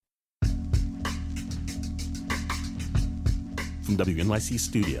from WNYC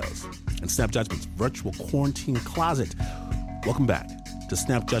Studios and Snap Judgment's virtual quarantine closet. Welcome back to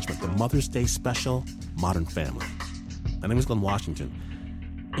Snap Judgment, the Mother's Day special, Modern Family. My name is Glenn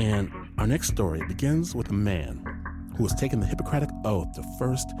Washington, and our next story begins with a man who has taken the Hippocratic Oath to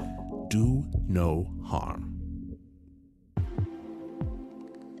first do no harm.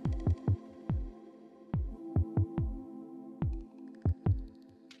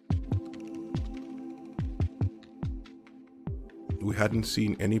 We hadn't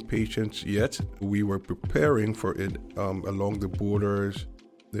seen any patients yet. We were preparing for it along the borders,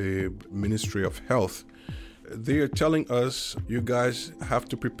 the Ministry of Health. They are telling us, you guys have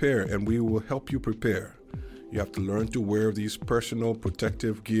to prepare and we will help you prepare. You have to learn to wear these personal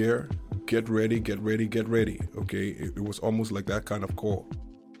protective gear. Get ready, get ready, get ready. Okay, it was almost like that kind of call.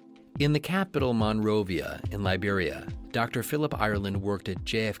 In the capital, Monrovia, in Liberia, Dr. Phillip Ireland worked at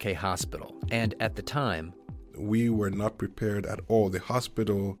JFK Hospital, and at the time, we were not prepared at all. The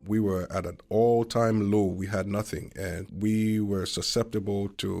hospital, we were at an all-time low. We had nothing, and we were susceptible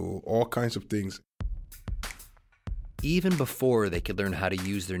to all kinds of things. Even before they could learn how to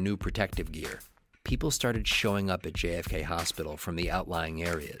use their new protective gear, people started showing up at JFK Hospital from the outlying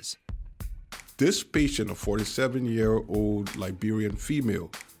areas. This patient, a 47-year-old Liberian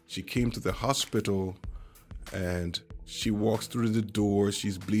female, she came to the hospital and she walks through the door.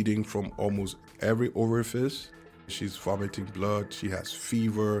 She's bleeding from almost every orifice. She's vomiting blood. She has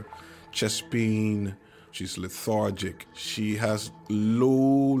fever, chest pain. She's lethargic. She has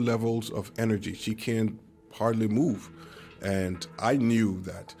low levels of energy. She can't hardly move. And I knew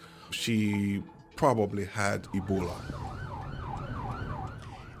that she probably had Ebola.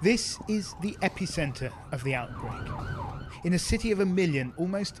 This is the epicenter of the outbreak. In a city of 1 million,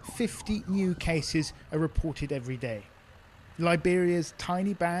 almost 50 new cases are reported every day. Liberia's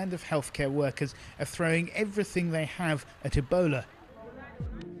tiny band of healthcare workers are throwing everything they have at Ebola.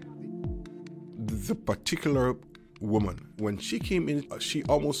 The particular woman, when she came in, she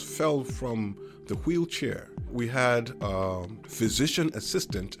almost fell from the wheelchair. We had a physician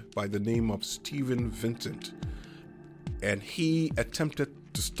assistant by the name of Stephen Vincent, and he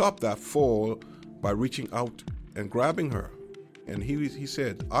attempted to stop that fall by reaching out and grabbing her. And he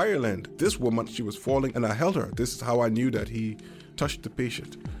said, Ireland, this woman, she was falling, and I held her. This is how I knew that he touched the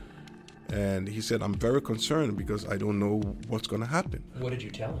patient. And he said, I'm very concerned because I don't know what's going to happen. What did you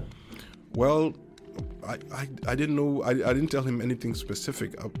tell him? Well, I didn't know. I didn't tell him anything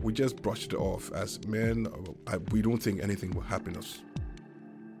specific. We just brushed it off as men. We don't think anything will happen to us.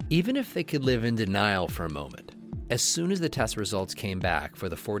 Even if they could live in denial for a moment, as soon as the test results came back for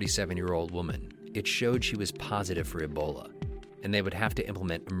the 47-year-old woman, it showed she was positive for Ebola, and they would have to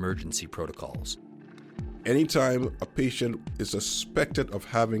implement emergency protocols. Anytime a patient is suspected of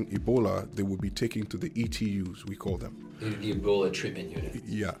having Ebola, they will be taken to the ETUs, we call them. The Ebola treatment unit.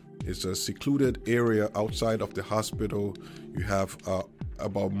 Yeah. It's a secluded area outside of the hospital. You have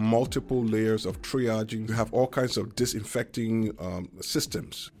about multiple layers of triaging. You have all kinds of disinfecting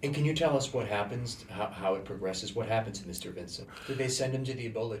systems. And can you tell us what happens, how it progresses? What happened to Mr. Vincent? Did they send him to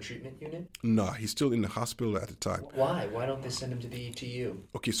the Ebola treatment unit? No, he's still in the hospital at the time. Why? Why don't they send him to the ETU?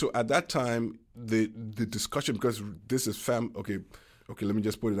 Okay, so at that time, the discussion, because this is okay, let me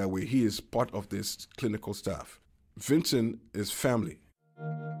just put it that way. He is part of this clinical staff. Vincent is family.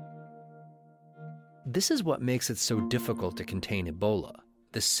 This is what makes it so difficult to contain Ebola.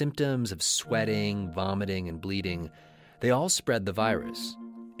 The symptoms of sweating, vomiting, and bleeding, they all spread the virus.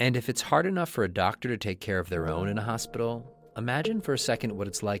 And if it's hard enough for a doctor to take care of their own in a hospital, imagine for a second what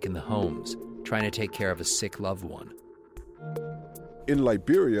it's like in the homes, trying to take care of a sick loved one. In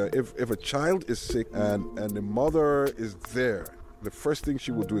Liberia, if a child is sick and the mother is there, the first thing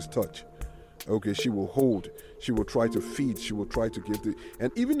she will do is touch. Okay, she will hold, she will try to feed, she will try to give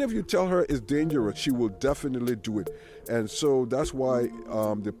and even if you tell her it's dangerous, she will definitely do it. And so that's why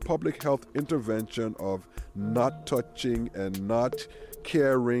the public health intervention of not touching and not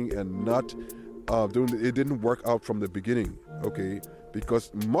caring and not doing it didn't work out from the beginning, okay?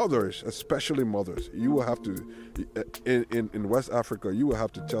 Because mothers, especially mothers, you will have to, in West Africa, you will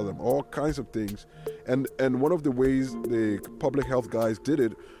have to tell them all kinds of things. And one of the ways the public health guys did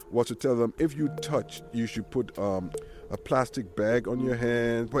it was to tell them, if you touch, you should put a plastic bag on your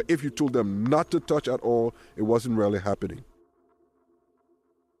hand. But if you told them not to touch at all, it wasn't really happening.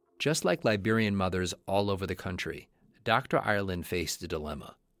 Just like Liberian mothers all over the country, Dr. Ireland faced a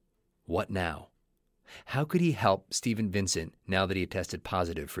dilemma. What now? How could he help Stephen Vincent now that he had tested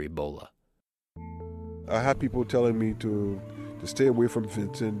positive for Ebola? I had people telling me to stay away from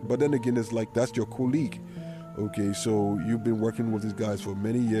Vincent, but then again, it's like, that's your colleague. Okay, so you've been working with these guys for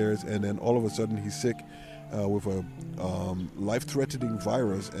many years, and then all of a sudden he's sick with a life-threatening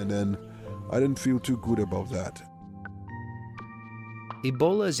virus, and then I didn't feel too good about that.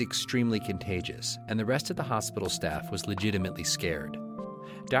 Ebola is extremely contagious, and the rest of the hospital staff was legitimately scared.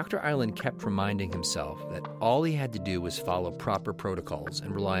 Dr. Ireland kept reminding himself that all he had to do was follow proper protocols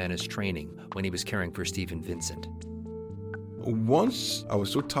and rely on his training when he was caring for Stephen Vincent. Once I was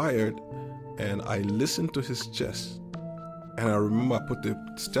so tired, and I listened to his chest, and I remember I put the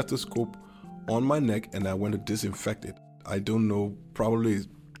stethoscope on my neck and I went to disinfect it. I don't know, probably it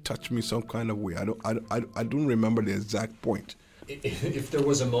touched me some kind of way. I don't remember the exact point. If there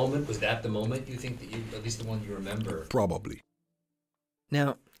was a moment, was that the moment you think that you, at least the one you remember? Probably.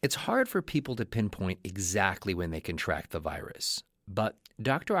 Now, it's hard for people to pinpoint exactly when they contract the virus, but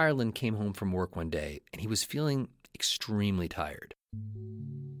Dr. Ireland came home from work one day and he was feeling extremely tired.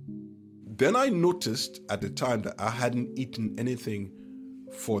 Then I noticed at the time that I hadn't eaten anything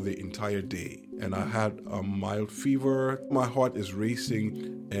for the entire day, and I had a mild fever. My heart is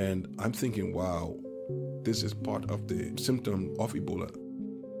racing, and I'm thinking, wow, this is part of the symptom of Ebola.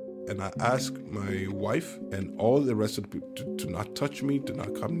 And I asked my wife and all the rest of the people to not touch me, to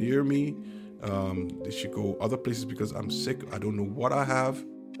not come near me. They should go other places because I'm sick. I don't know what I have.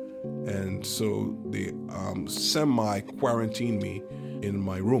 And so they semi-quarantined me in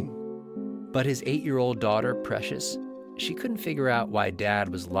my room. But his 8-year-old daughter, Precious, she couldn't figure out why Dad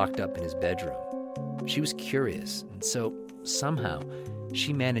was locked up in his bedroom. She was curious, and so somehow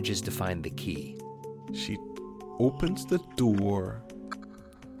she manages to find the key. She opens the door,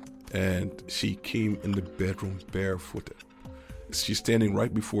 and she came in the bedroom barefooted. She's standing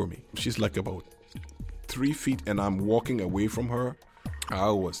right before me. She's like about 3 feet, and I'm walking away from her.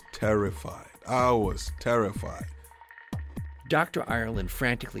 I was terrified. Dr. Ireland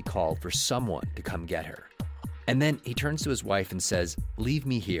frantically called for someone to come get her. And then he turns to his wife and says, "Leave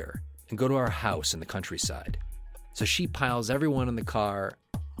me here and go to our house in the countryside." So she piles everyone in the car,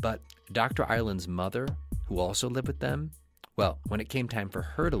 but Dr. Ireland's mother, who also lived with them, well, when it came time for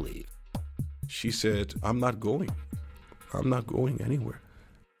her to leave, she said, I'm not going anywhere.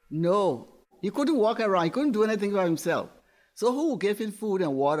 No, he couldn't walk around. He couldn't do anything by himself. So who would give him food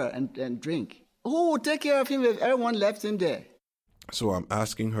and water and drink? Who would take care of him if everyone left him there? So I'm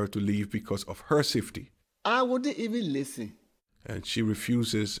asking her to leave because of her safety. I wouldn't even listen. And she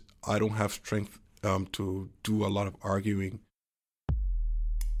refuses. I don't have strength to do a lot of arguing.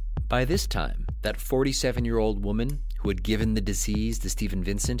 By this time, that 47-year-old woman who had given the disease to Stephen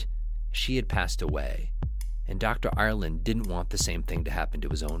Vincent, she had passed away. And Dr. Ireland didn't want the same thing to happen to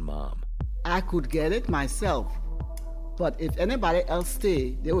his own mom. I could get it myself. But if anybody else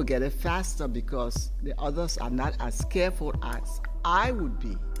stay, they will get it faster because the others are not as careful as I would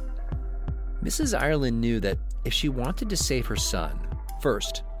be. Mrs. Ireland knew that if she wanted to save her son,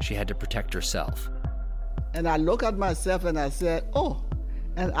 first, she had to protect herself. And I looked at myself and I said, oh,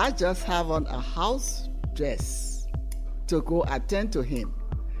 and I just have on a house dress to go attend to him.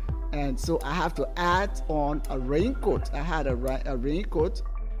 And so I have to add on a raincoat. I had a raincoat.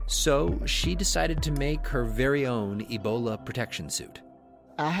 So she decided to make her very own Ebola protection suit.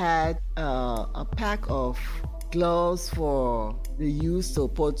 I had a pack of gloves for the use to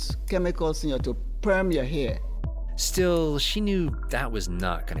put chemicals in to perm your hair. Still, she knew that was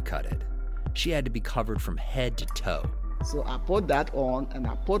not going to cut it. She had to be covered from head to toe. So I put that on, and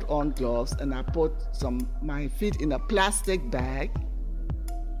I put on gloves, and I put my feet in a plastic bag,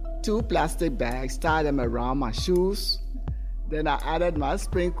 2 plastic bags, tied them around my shoes. Then I added my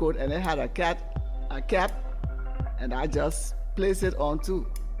spring coat, and it had a cap, and I just placed it on too.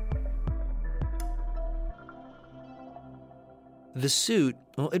 The suit,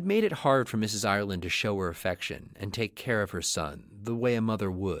 well, it made it hard for Mrs. Ireland to show her affection and take care of her son the way a mother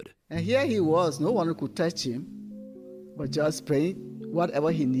would. And here he was, no one could touch him, but just bring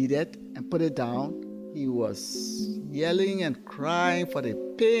whatever he needed and put it down. He was yelling and crying for the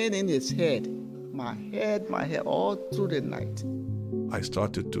pain in his head. My head, all through the night. I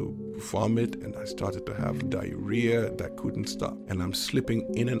started to vomit and I started to have diarrhea that couldn't stop. And I'm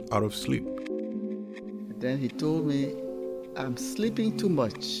slipping in and out of sleep. And then he told me, I'm sleeping too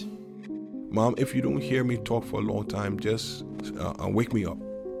much. Mom, if you don't hear me talk for a long time, just wake me up,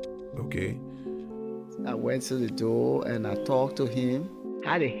 okay? I went to the door and I talked to him.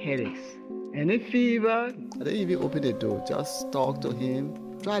 Had a headache. Any fever? I didn't even open the door, just talk to him.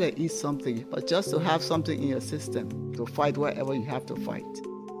 Try to eat something, but just to have something in your system to fight whatever you have to fight.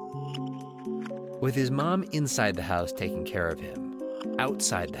 With his mom inside the house taking care of him,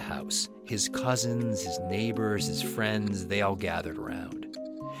 outside the house, his cousins, his neighbors, his friends, they all gathered around.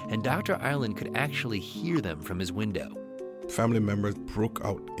 and Dr. Ireland could actually hear them from his window. Family members broke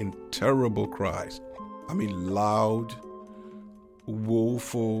out in terrible cries. I mean, loud,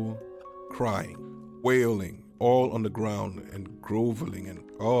 woeful crying, wailing, all on the ground and groveling, and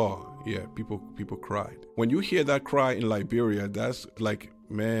people cried. When you hear that cry in Liberia, that's like,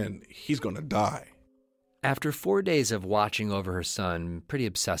 man, he's gonna die. After 4 days of watching over her son pretty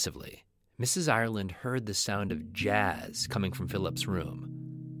obsessively, Mrs. Ireland heard the sound of jazz coming from Philip's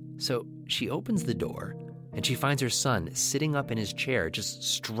room. So she opens the door, and she finds her son sitting up in his chair, just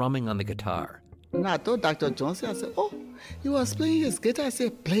strumming on the guitar. And I told Dr. Johnson, I said, oh, he was playing his guitar. I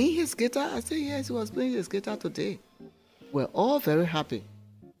said, playing his guitar? I said, yes, he was playing his guitar today. We're all very happy.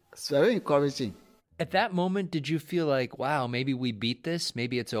 It's very encouraging. At that moment, did you feel like, wow, maybe we beat this?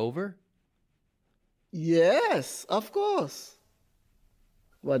 Maybe it's over? Yes, of course.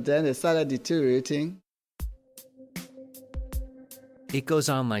 But then it started deteriorating. It goes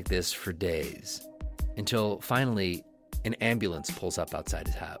on like this for days, until finally an ambulance pulls up outside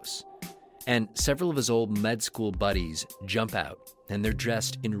his house. And several of his old med school buddies jump out, and they're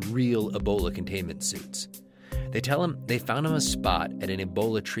dressed in real Ebola containment suits. They tell him they found him a spot at an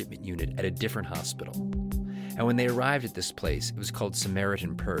Ebola treatment unit at a different hospital. And when they arrived at this place, it was called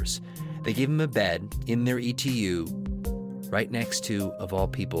Samaritan Purse. They gave him a bed in their ETU, right next to, of all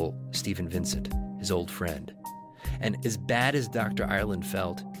people, Stephen Vincent, his old friend. And as bad as Dr. Ireland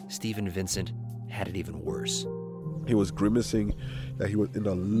felt, Stephen Vincent had it even worse. He was grimacing, that he was in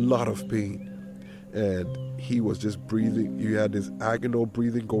a lot of pain, and he was just breathing. He had this agonal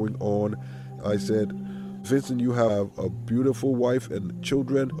breathing going on. I said, Vincent, you have a beautiful wife and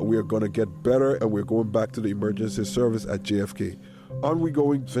children. We are going to get better, and we're going back to the emergency service at JFK. Aren't we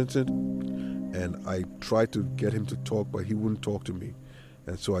going, Vincent? And I tried to get him to talk, but he wouldn't talk to me,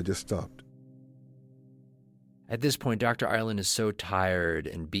 and so I just stopped. At this point, Dr. Ireland is so tired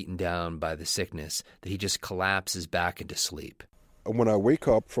and beaten down by the sickness that he just collapses back into sleep. When I wake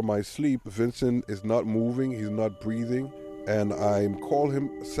up from my sleep, Vincent is not moving, he's not breathing, and I called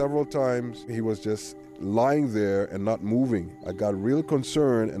him several times. He was just lying there and not moving. I got real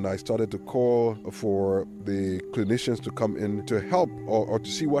concerned, and I started to call for the clinicians to come in to help or to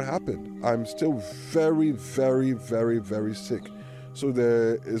see what happened. I'm still very, very, very, very sick. So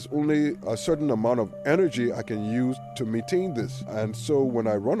there is only a certain amount of energy I can use to maintain this. And so when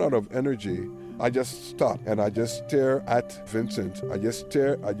I run out of energy, I just stop and I just stare at Vincent. I just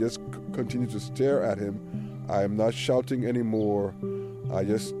continue to stare at him. I am not shouting anymore. I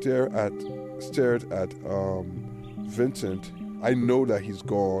just stared at Vincent. I know that he's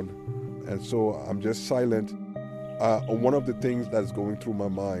gone. And so I'm just silent. One of the things that's going through my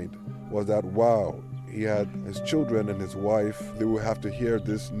mind was that, wow, he had his children and his wife. They will have to hear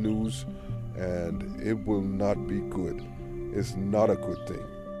this news, and it will not be good. It's not a good thing.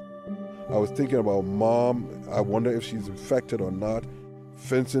 I was thinking about Mom. I wonder if she's infected or not.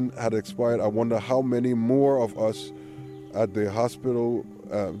 Vincent had expired. I wonder how many more of us at the hospital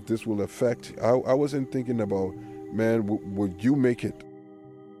this will affect. I wasn't thinking about, man, would you make it?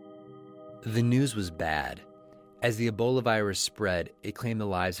 The news was bad. As the Ebola virus spread, it claimed the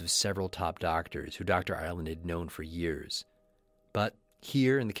lives of several top doctors who Dr. Ireland had known for years. But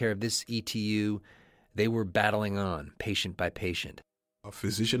here, in the care of this ETU, they were battling on, patient by patient. A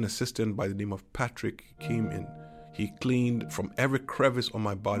physician assistant by the name of Patrick came in. He cleaned from every crevice on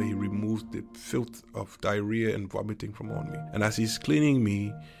my body. He removed the filth of diarrhea and vomiting from on me. And as he's cleaning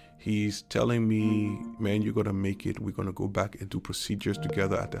me, he's telling me, man, you're going to make it. We're going to go back and do procedures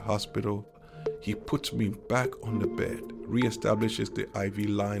together at the hospital. He puts me back on the bed, reestablishes the IV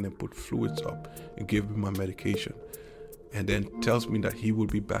line and put fluids up and gives me my medication. And then tells me that he will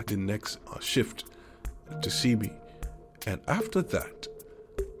be back the next shift to see me. And after that,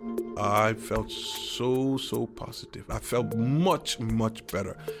 I felt so positive. I felt much, much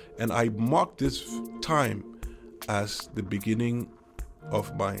better. And I marked this time as the beginning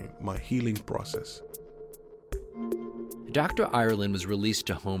of my healing process. Dr. Ireland was released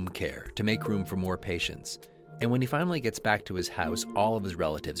to home care to make room for more patients. And when he finally gets back to his house, all of his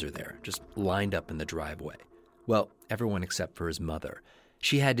relatives are there, just lined up in the driveway. Well, everyone except for his mother.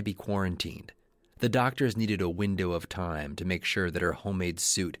 She had to be quarantined. The doctors needed a window of time to make sure that her homemade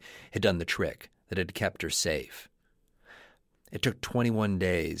suit had done the trick, that had kept her safe. It took 21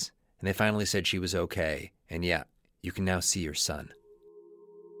 days, and they finally said she was okay, and yeah, you can now see your son.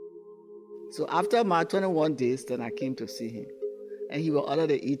 So after my 21 days, then I came to see him. And he was under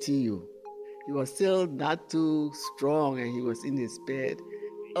the ETU. He was still not too strong, and he was in his bed.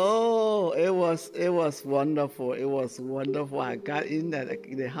 Oh, it was wonderful. It was wonderful. I got in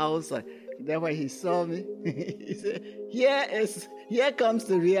the house. Then when he saw me, he said, here comes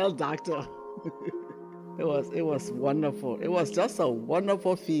the real doctor. It was wonderful. It was just a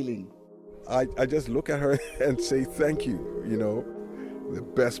wonderful feeling. I just look at her and say thank you, you know. The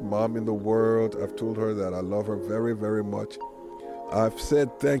best mom in the world. I've told her that I love her very, very much. I've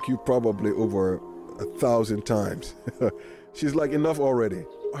said thank you probably over 1,000 times. She's like, enough already.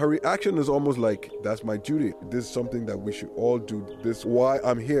 Her reaction is almost like, that's my duty. This is something that we should all do. This is why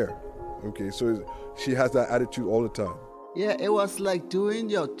I'm here. Okay, so she has that attitude all the time. Yeah, it was like doing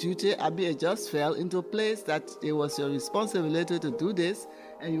your duty. I mean, it just fell into place that it was your responsibility to do this,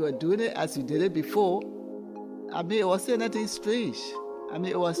 and you were doing it as you did it before. I mean, it wasn't anything strange. I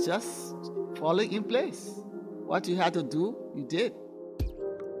mean, it was just falling in place. What you had to do, you did.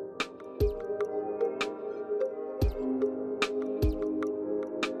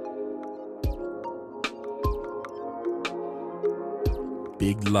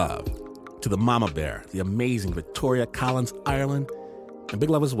 Big love to the mama bear, the amazing Victoria Collins Ireland, and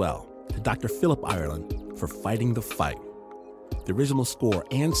big love as well to Dr. Phillip Ireland for fighting the fight. The original score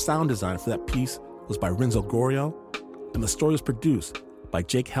and sound design for that piece was by Renzo Gorrio, and the story was produced by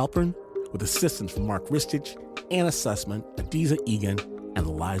Jake Halpern with assistance from Mark Ristich, Anna Sussman, Adizah Eghan, and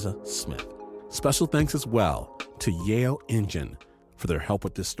Eliza Smith. Special thanks as well to Yale NGN for their help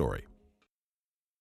with this story.